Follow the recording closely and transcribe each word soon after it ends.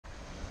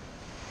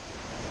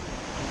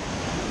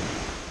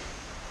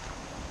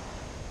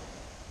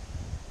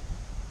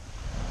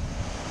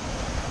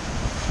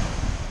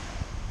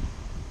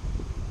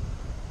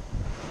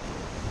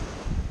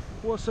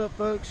What's up,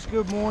 folks?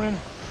 Good morning.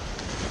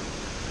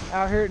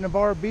 Out here at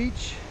Navarre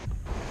Beach.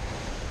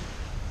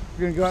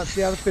 We're gonna go out and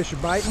see how the fish are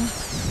biting.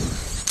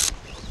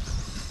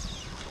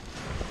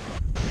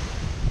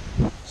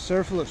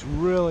 Surf looks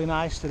really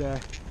nice today.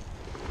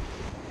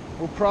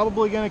 We're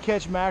probably gonna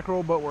catch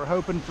mackerel, but we're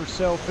hoping for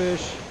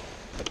sailfish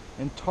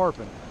and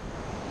tarpon.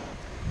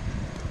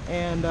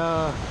 And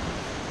I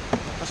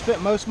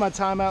spent most of my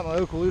time out in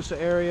the Okaloosa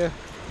area,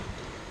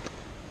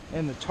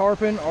 and the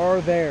tarpon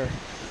are there,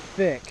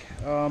 thick.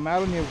 Out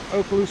on the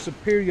Okaloosa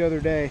Pier the other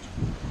day,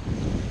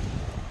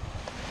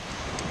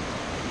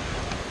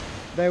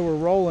 they were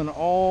rolling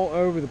all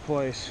over the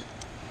place,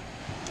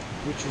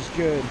 which is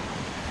good.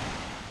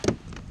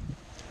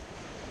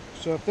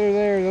 So if they're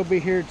there, they'll be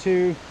here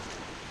too.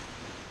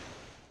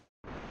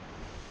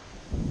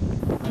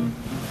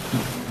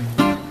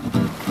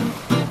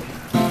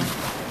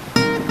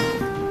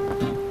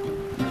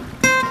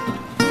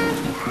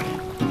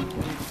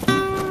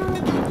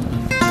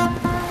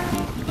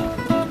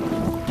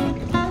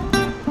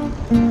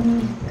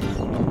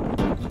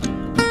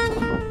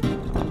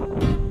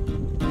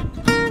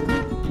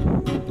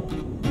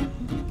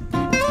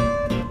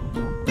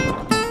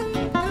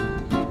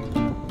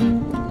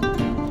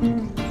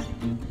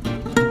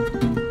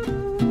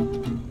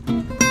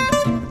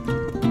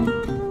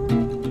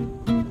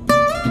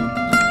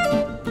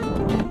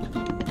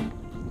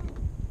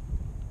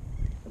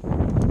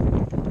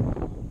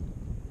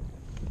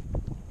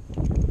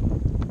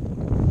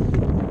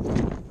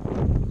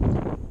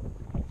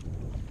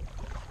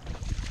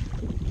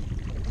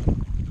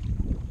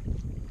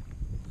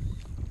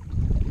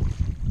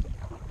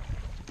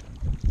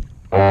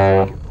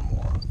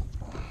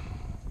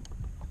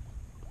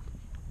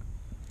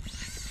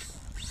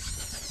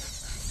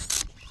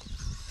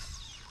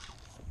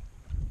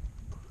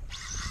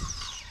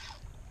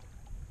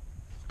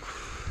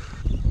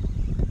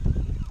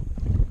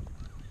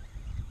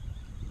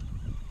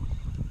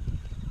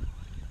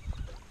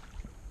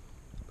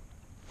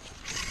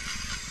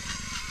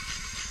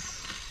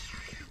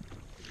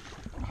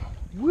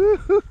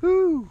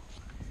 Woo-hoo-hoo!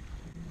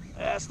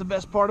 That's the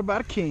best part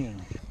about a king.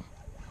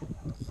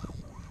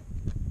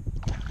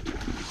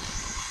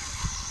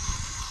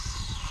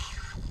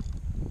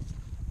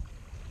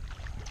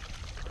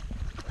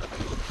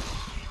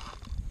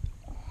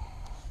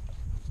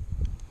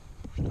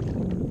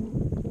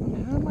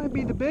 That might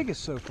be the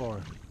biggest so far.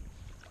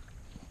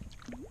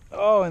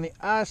 Oh, and the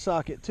eye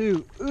socket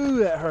too. Ooh,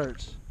 that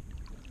hurts.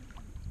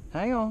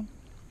 Hang on.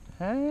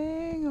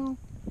 Hang on.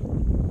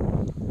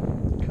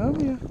 Come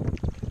here.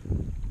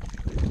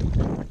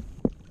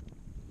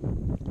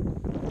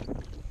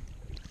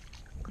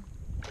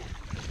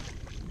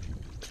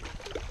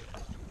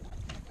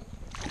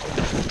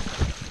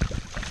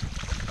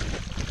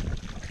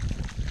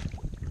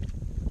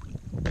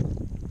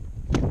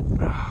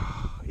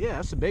 Yeah,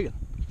 that's a big one.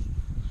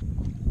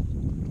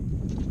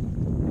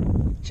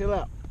 Chill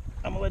out.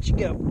 I'm gonna let you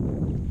go.